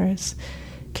Alzheimer's.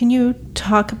 Can you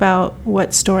talk about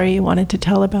what story you wanted to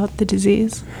tell about the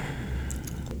disease?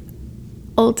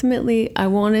 Ultimately, I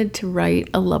wanted to write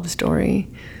a love story.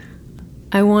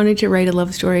 I wanted to write a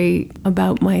love story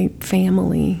about my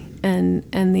family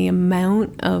and the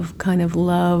amount of kind of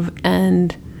love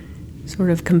and sort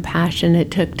of compassion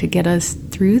it took to get us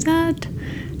through that.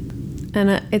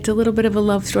 And it's a little bit of a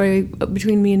love story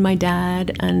between me and my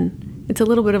dad, and it's a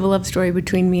little bit of a love story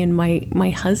between me and my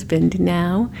husband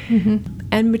now,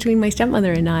 and between my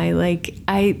stepmother and I. Like,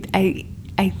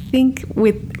 I think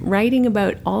with writing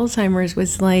about Alzheimer's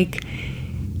was like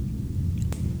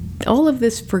all of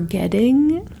this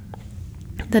forgetting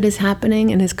that is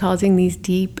happening and is causing these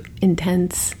deep,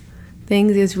 intense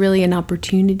things is really an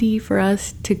opportunity for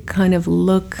us to kind of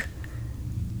look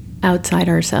outside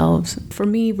ourselves. For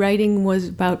me, writing was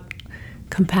about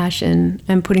compassion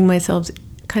and putting myself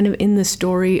kind of in the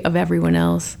story of everyone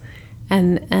else.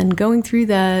 And going through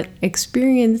that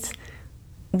experience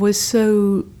was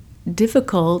so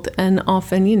difficult, and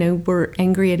often, we're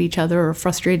angry at each other or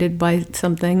frustrated by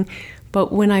something.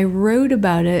 But when I wrote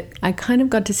about it, I kind of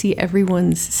got to see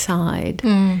everyone's side.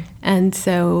 And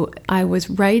so I was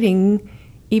writing,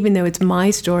 even though it's my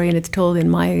story and it's told in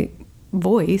my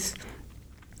voice,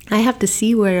 I have to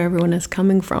see where everyone is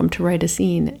coming from to write a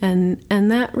scene.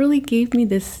 And that really gave me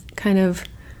this kind of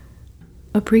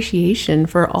appreciation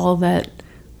for all that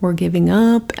we're giving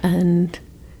up and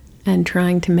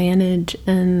trying to manage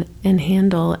and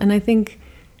handle. And I think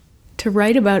to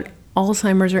write about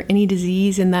Alzheimer's or any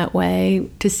disease in that way,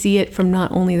 to see it from not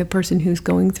only the person who's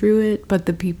going through it, but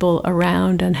the people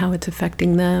around and how it's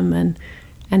affecting them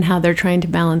and how they're trying to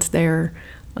balance their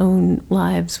own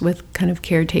lives with kind of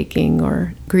caretaking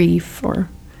or grief or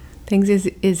things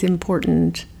is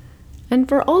important. And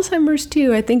for Alzheimer's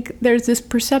too, I think there's this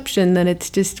perception that it's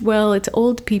just, well, it's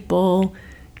old people,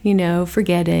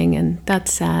 forgetting, and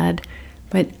that's sad.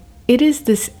 But it is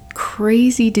this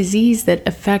crazy disease that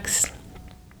affects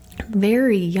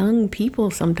very young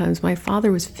people sometimes. My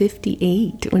father was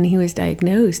 58 when he was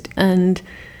diagnosed. And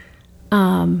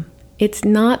it's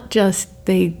not just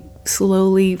they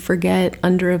slowly forget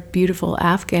under a beautiful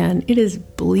Afghan. It is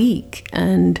bleak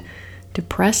and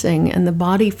depressing, and the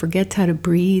body forgets how to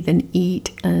breathe and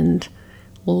eat and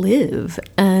live.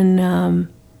 And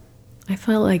I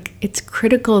felt like it's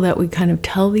critical that we kind of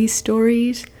tell these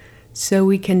stories so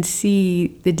we can see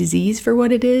the disease for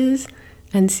what it is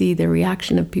and see the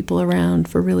reaction of people around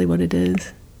for really what it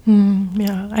is.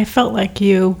 Yeah, I felt like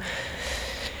you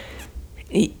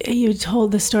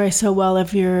told the story so well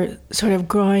of your sort of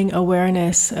growing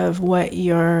awareness of what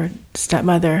your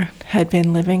stepmother had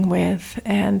been living with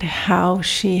and how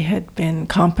she had been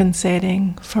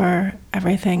compensating for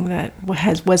everything that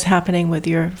was happening with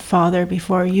your father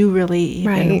before you really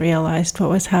even realized what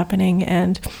was happening.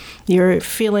 And you're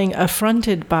feeling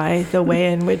affronted by the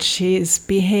way in which she's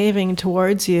behaving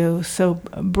towards you, so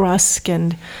brusque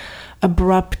and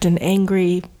abrupt and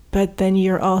angry. But then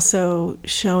you're also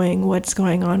showing what's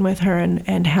going on with her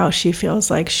and how she feels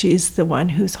like she's the one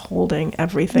who's holding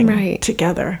everything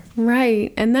together.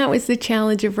 Right. And that was the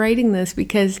challenge of writing this,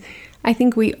 because I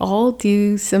think we all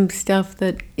do some stuff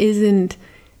that isn't,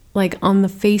 like, on the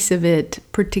face of it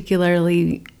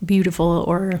particularly beautiful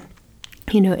or,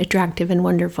 attractive and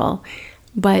wonderful.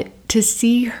 But to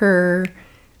see her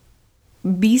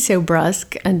be so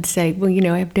brusque and say, well,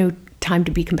 I have no time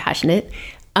to be compassionate,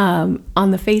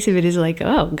 on the face of it is like,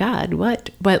 oh God, what?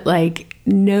 But like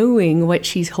knowing what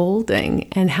she's holding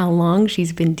and how long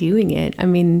she's been doing it. I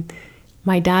mean,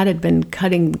 my dad had been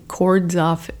cutting cords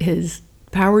off his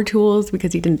power tools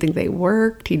because he didn't think they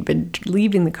worked. He'd been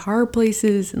leaving the car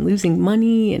places and losing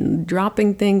money and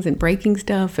dropping things and breaking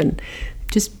stuff and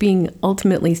just being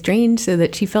ultimately strange, so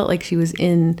that she felt like she was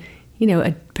in,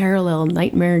 a parallel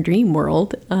nightmare dream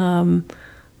world.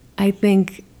 I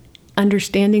think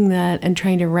understanding that and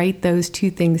trying to write those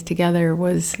two things together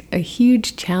was a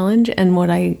huge challenge, and what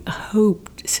I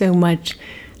hoped so much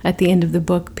at the end of the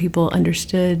book people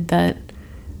understood, that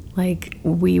like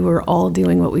we were all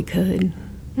doing what we could.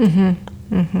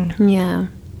 Yeah.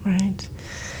 Right.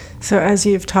 So as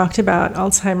you've talked about,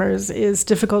 Alzheimer's is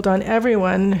difficult on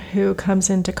everyone who comes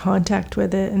into contact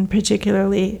with it, and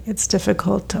particularly it's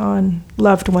difficult on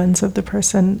loved ones of the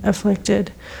person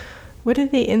afflicted. What are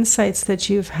the insights that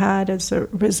you've had as a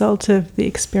result of the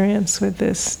experience with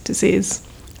this disease?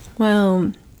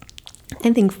 Well,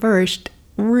 I think first,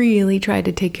 really try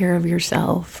to take care of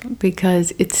yourself,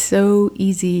 because it's so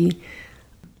easy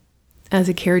as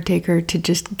a caretaker to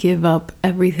just give up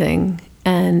everything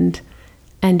and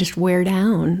just wear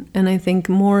down. And I think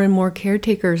more and more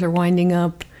caretakers are winding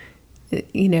up,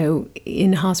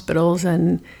 in hospitals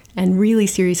and really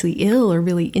seriously ill or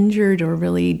really injured or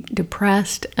really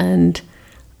depressed, and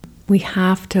we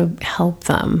have to help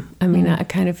them. I mean, I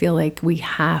kind of feel like we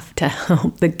have to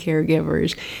help the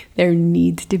caregivers. There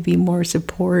needs to be more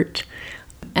support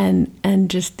and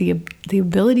just the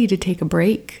ability to take a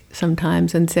break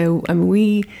sometimes. And so,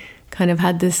 we kind of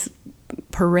had this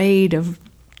parade of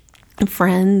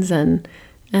friends and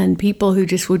people who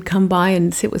just would come by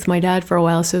and sit with my dad for a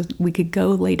while so we could go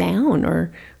lay down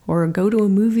or go to a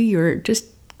movie or just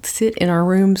sit in our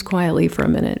rooms quietly for a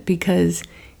minute, because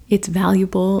it's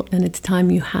valuable and it's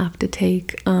time you have to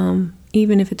take,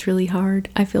 even if it's really hard.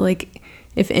 I feel like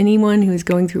if anyone who is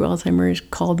going through Alzheimer's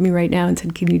called me right now and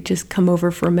said, can you just come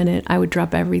over for a minute, I would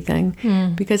drop everything,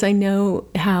 because I know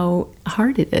how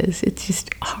hard it is. It's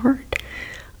just hard.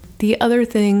 The other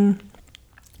thing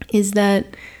is that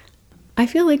I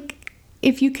feel like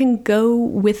if you can go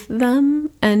with them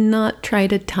and not try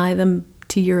to tie them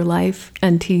to your life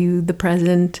and to the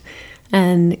present,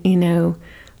 and, you know,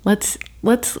 let's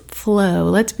flow,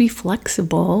 let's be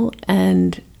flexible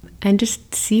and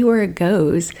just see where it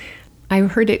goes.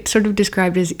 I've heard it sort of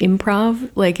described as improv.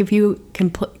 Like if you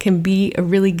can be a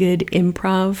really good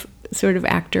improv sort of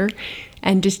actor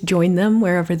and just join them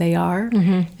wherever they are.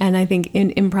 Mm-hmm. And I think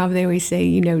in improv, they always say,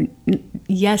 you know,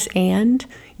 yes, and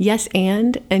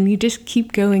you just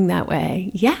keep going that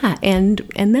way. Yeah. And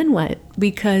then what?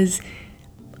 Because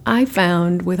I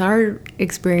found with our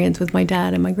experience with my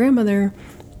dad and my grandmother,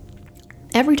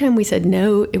 every time we said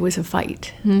no, it was a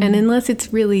fight. Mm-hmm. And unless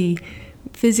it's really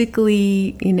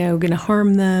physically, you know, going to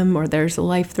harm them or there's a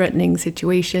life-threatening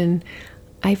situation,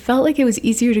 I felt like it was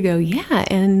easier to go, yeah,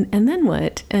 and then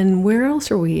what? And where else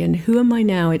are we? And who am I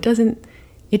now? It doesn't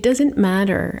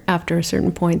matter after a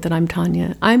certain point that I'm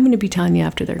Tanya. I'm going to be Tanya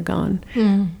after they're gone.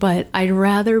 But I'd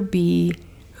rather be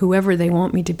whoever they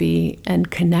want me to be and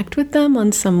connect with them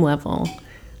on some level.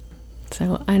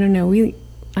 So I don't know.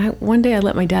 One day I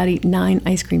let my dad eat 9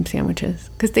 ice cream sandwiches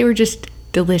because they were just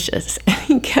delicious. And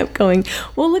he kept going,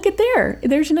 well, look at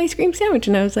there's an ice cream sandwich.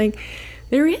 And I was like,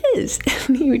 there is.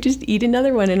 And he would just eat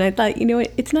another one. And I thought, you know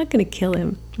what? It's not going to kill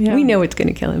him. Yeah. We know it's going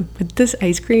to kill him. But this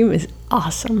ice cream is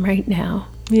awesome right now.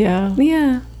 Yeah.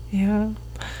 Yeah. Yeah.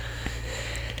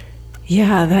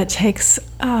 Yeah, that takes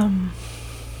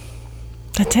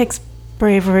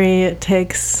bravery. It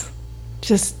takes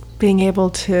just being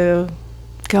able to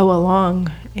go along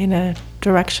in a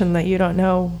direction that you don't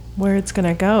know where it's going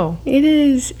to go. It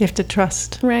is. You have to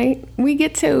trust. Right. We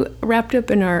get so wrapped up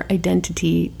in our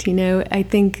identity. You know, I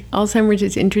think Alzheimer's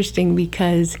is interesting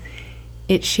because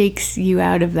it shakes you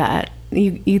out of that.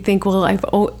 You think, well,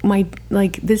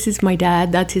 this is my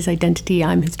dad, that's his identity,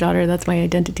 I'm his daughter, that's my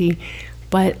identity.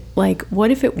 But like,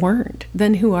 what if it weren't?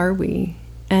 Then who are we?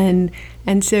 And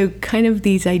so kind of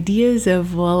these ideas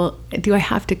of, well, do I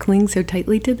have to cling so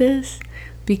tightly to this?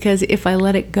 Because if I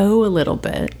let it go a little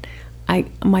bit,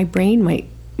 my brain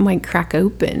might crack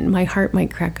open, my heart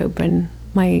might crack open,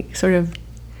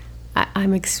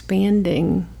 I'm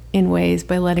expanding in ways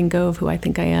by letting go of who I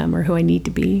think I am or who I need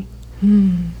to be.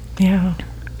 Yeah.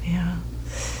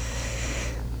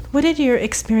 What did your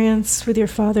experience with your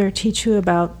father teach you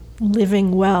about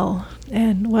living well,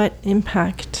 and what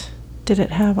impact did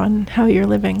it have on how you're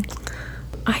living?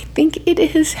 I think it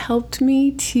has helped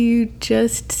me to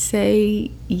just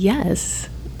say yes.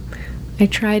 I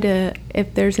try to,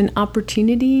 if there's an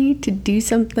opportunity to do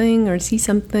something or see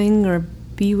something or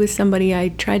be with somebody, I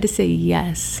try to say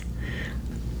yes,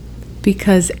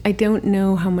 because I don't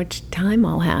know how much time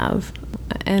I'll have.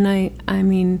 And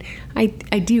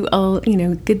I do all,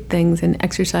 good things and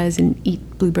exercise and eat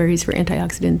blueberries for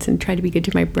antioxidants and try to be good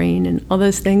to my brain and all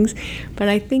those things. But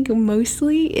I think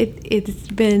mostly it's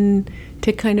been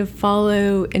to kind of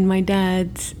follow in my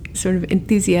dad's sort of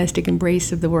enthusiastic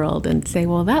embrace of the world and say,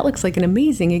 well, that looks like an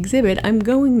amazing exhibit, I'm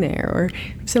going there. Or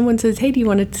if someone says, hey, do you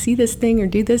want to see this thing or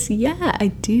do this? Yeah, I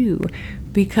do,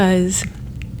 because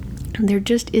there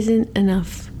just isn't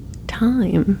enough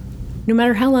time, no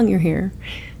matter how long you're here.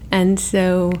 And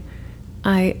so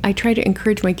I try to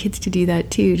encourage my kids to do that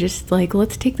too. Just like,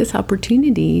 let's take this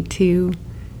opportunity to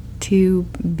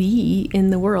be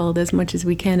in the world as much as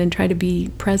we can and try to be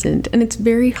present. And it's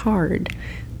very hard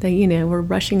that, we're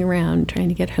rushing around trying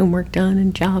to get homework done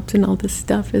and jobs and all this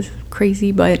stuff is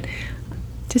crazy, but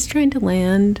just trying to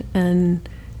land and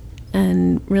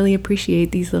really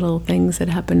appreciate these little things that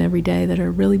happen every day that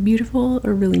are really beautiful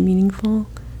or really meaningful.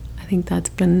 I think that's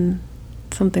been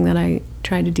something that I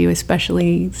try to do,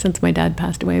 especially since my dad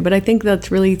passed away. But I think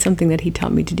that's really something that he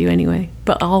taught me to do anyway.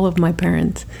 But all of my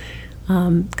parents,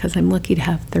 because I'm lucky to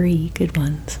have 3 good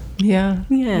ones. Yeah.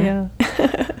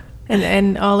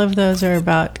 And all of those are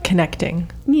about connecting.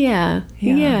 Yeah.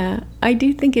 I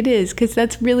do think it is, because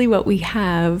that's really what we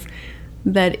have.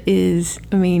 That is,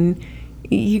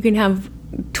 you can have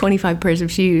 25 pairs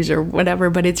of shoes or whatever,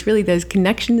 but it's really those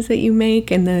connections that you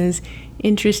make and those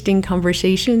interesting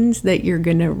conversations that you're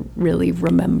going to really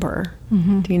remember.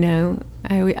 Mm-hmm. Do you know?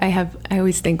 I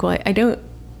always think, well, I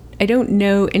don't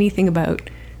know anything about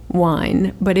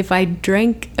wine, but if I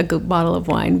drank a good bottle of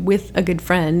wine with a good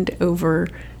friend over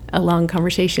a long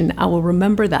conversation, I will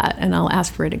remember that and I'll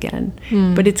ask for it again.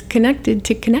 But it's connected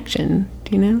to connection,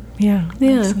 do you know? Yeah,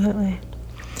 absolutely.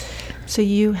 So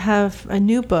you have a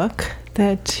new book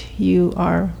that you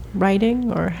are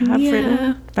writing or have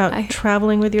written about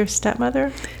traveling with your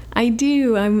stepmother? I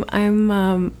do. I'm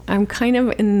kind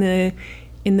of in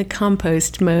the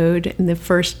compost mode, in the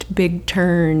first big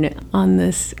turn on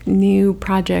this new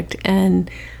project,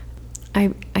 and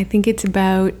I think it's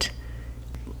about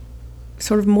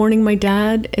sort of mourning my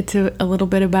dad. It's a little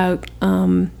bit about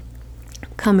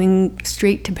coming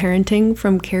straight to parenting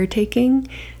from caretaking,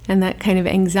 and that kind of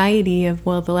anxiety of,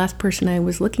 well, the last person I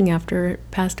was looking after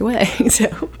passed away,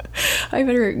 so I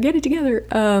better get it together.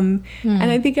 And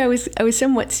I think I was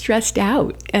somewhat stressed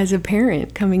out as a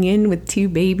parent coming in with 2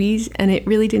 babies, and it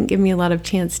really didn't give me a lot of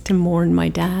chance to mourn my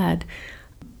dad.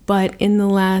 But in the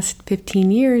last 15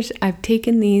 years, I've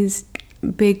taken these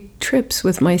big trips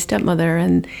with my stepmother,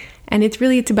 and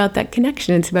it's about that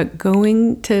connection. It's about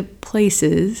going to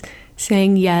places,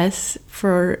 saying yes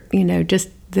for, just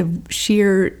the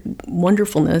sheer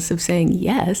wonderfulness of saying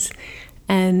yes,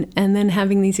 and then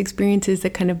having these experiences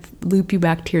that kind of loop you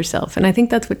back to yourself. And I think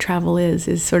that's what travel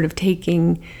is sort of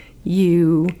taking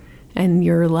you and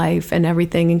your life and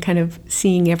everything and kind of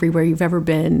seeing everywhere you've ever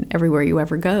been, everywhere you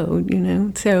ever go,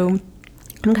 So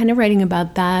I'm kind of writing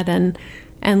about that and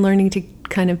learning to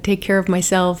kind of take care of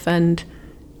myself and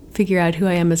figure out who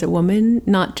I am as a woman,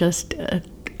 not just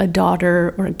a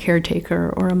daughter or a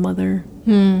caretaker or a mother.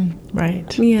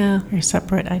 Right. Yeah. Your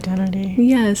separate identity.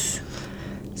 Yes.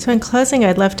 So in closing,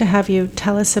 I'd love to have you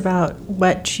tell us about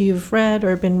what you've read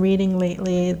or been reading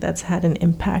lately that's had an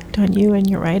impact on you and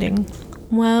your writing.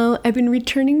 Well, I've been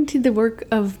returning to the work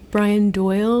of Brian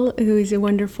Doyle, who is a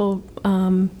wonderful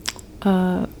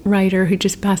writer who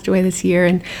just passed away this year,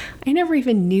 and I never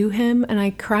even knew him, and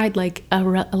I cried like a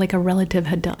relative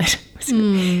had died.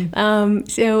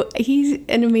 So he's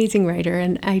an amazing writer,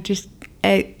 and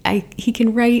he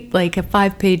can write like a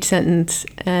 5-page sentence,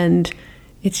 and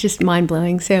it's just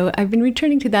mind-blowing. So I've been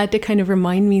returning to that to kind of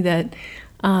remind me that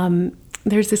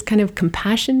there's this kind of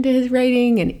compassion to his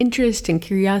writing and interest and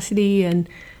curiosity and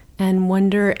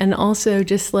wonder, and also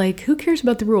just like, who cares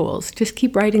about the rules? Just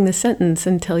keep writing the sentence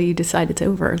until you decide it's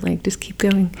over. Like, just keep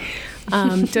going.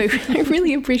 So I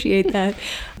really appreciate that.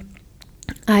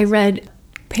 I read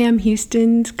Pam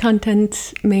Houston's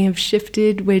Contents May Have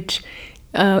Shifted, which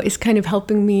is kind of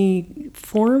helping me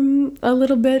form a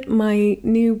little bit my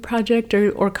new project,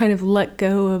 or kind of let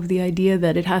go of the idea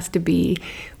that it has to be,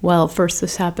 well, first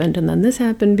this happened and then this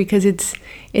happened, because it's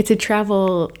a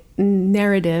travel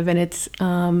narrative, and it's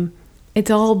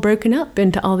all broken up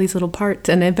into all these little parts,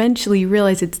 and eventually you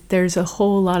realize there's a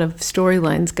whole lot of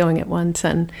storylines going at once,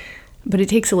 but it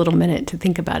takes a little minute to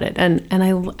think about it, and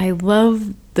I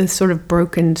love the sort of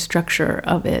broken structure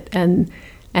of it, and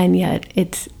yet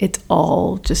it's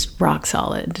all just rock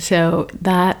solid. So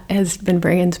that has been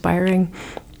very inspiring.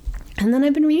 And then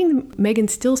I've been reading Megan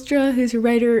Stilstra, who's a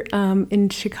writer in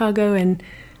Chicago, and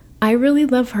I really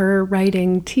love her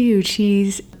writing too.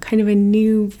 She's kind of a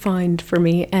new find for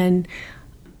me, and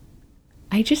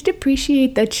I just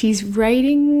appreciate that she's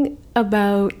writing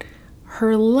about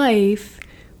her life,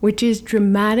 which is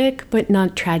dramatic but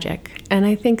not tragic. And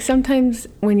I think sometimes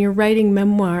when you're writing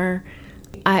memoir,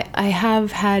 I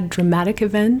have had dramatic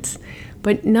events,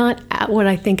 but not what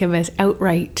I think of as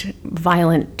outright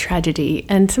violent tragedy.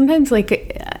 And sometimes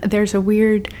there's a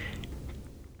weird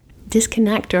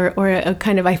disconnect or a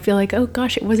kind of, I feel like, oh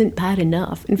gosh, it wasn't bad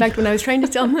enough. In fact, when I was trying to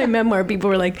tell my memoir, people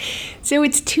were like, so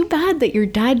it's too bad that your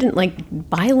dad didn't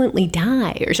violently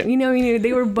die or something.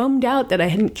 They were bummed out that I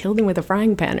hadn't killed him with a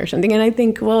frying pan or something. And I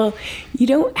think, well, you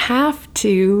don't have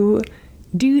to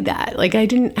do that. I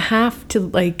didn't have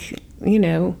to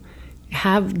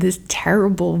have this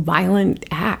terrible violent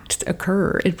act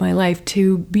occur in my life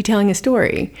to be telling a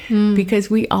story, because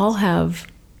we all have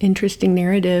interesting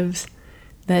narratives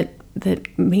that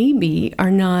maybe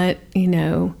are not,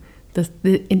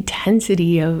 the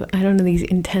intensity of, I don't know, these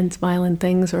intense violent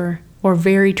things or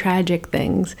very tragic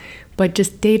things, but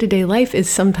just day-to-day life is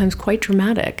sometimes quite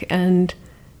dramatic and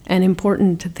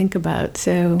important to think about.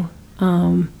 So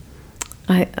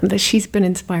she's been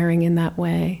inspiring in that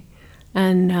way.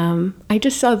 And I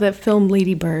just saw the film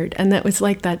Lady Bird, and that was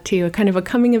like that too, a kind of a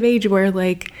coming of age where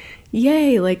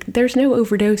yay, there's no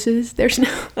overdoses, there's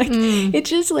no, it's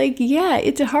just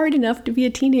it's hard enough to be a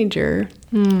teenager.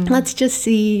 Let's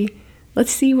see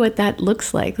what that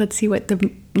looks like. Let's see what the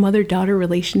mother-daughter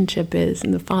relationship is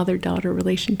and the father-daughter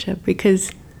relationship,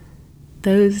 because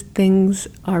those things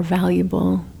are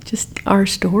valuable. just our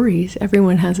stories.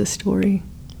 Everyone has a story.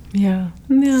 Yeah.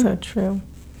 So true.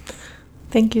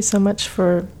 Thank you so much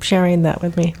for sharing that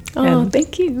with me. Oh,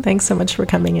 thank you. Thanks so much for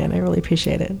coming in. I really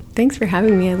appreciate it. Thanks for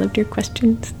having me. I loved your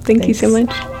questions. Thank you so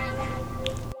much.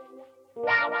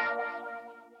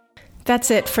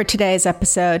 That's it for today's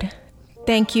episode.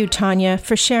 Thank you, Tanya,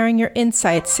 for sharing your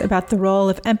insights about the role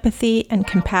of empathy and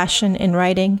compassion in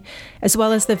writing, as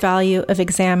well as the value of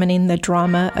examining the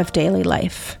drama of daily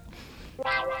life.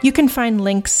 You can find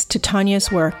links to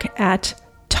Tanya's work at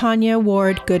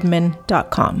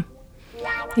tanyawardgoodman.com.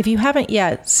 If you haven't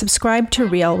yet, subscribe to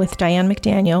Real with Diane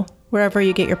McDaniel wherever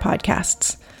you get your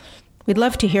podcasts. We'd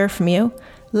love to hear from you.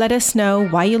 Let us know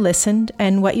why you listened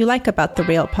and what you like about the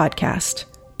Real podcast.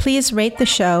 Please rate the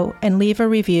show and leave a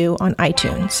review on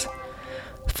iTunes.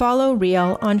 Follow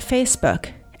Real on Facebook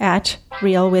at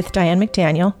Real with Diane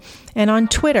McDaniel and on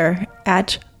Twitter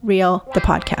at Real the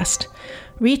Podcast.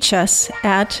 Reach us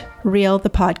at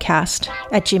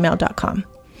realthepodcast@gmail.com.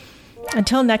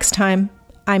 Until next time,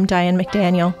 I'm Diane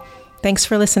McDaniel. Thanks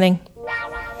for listening.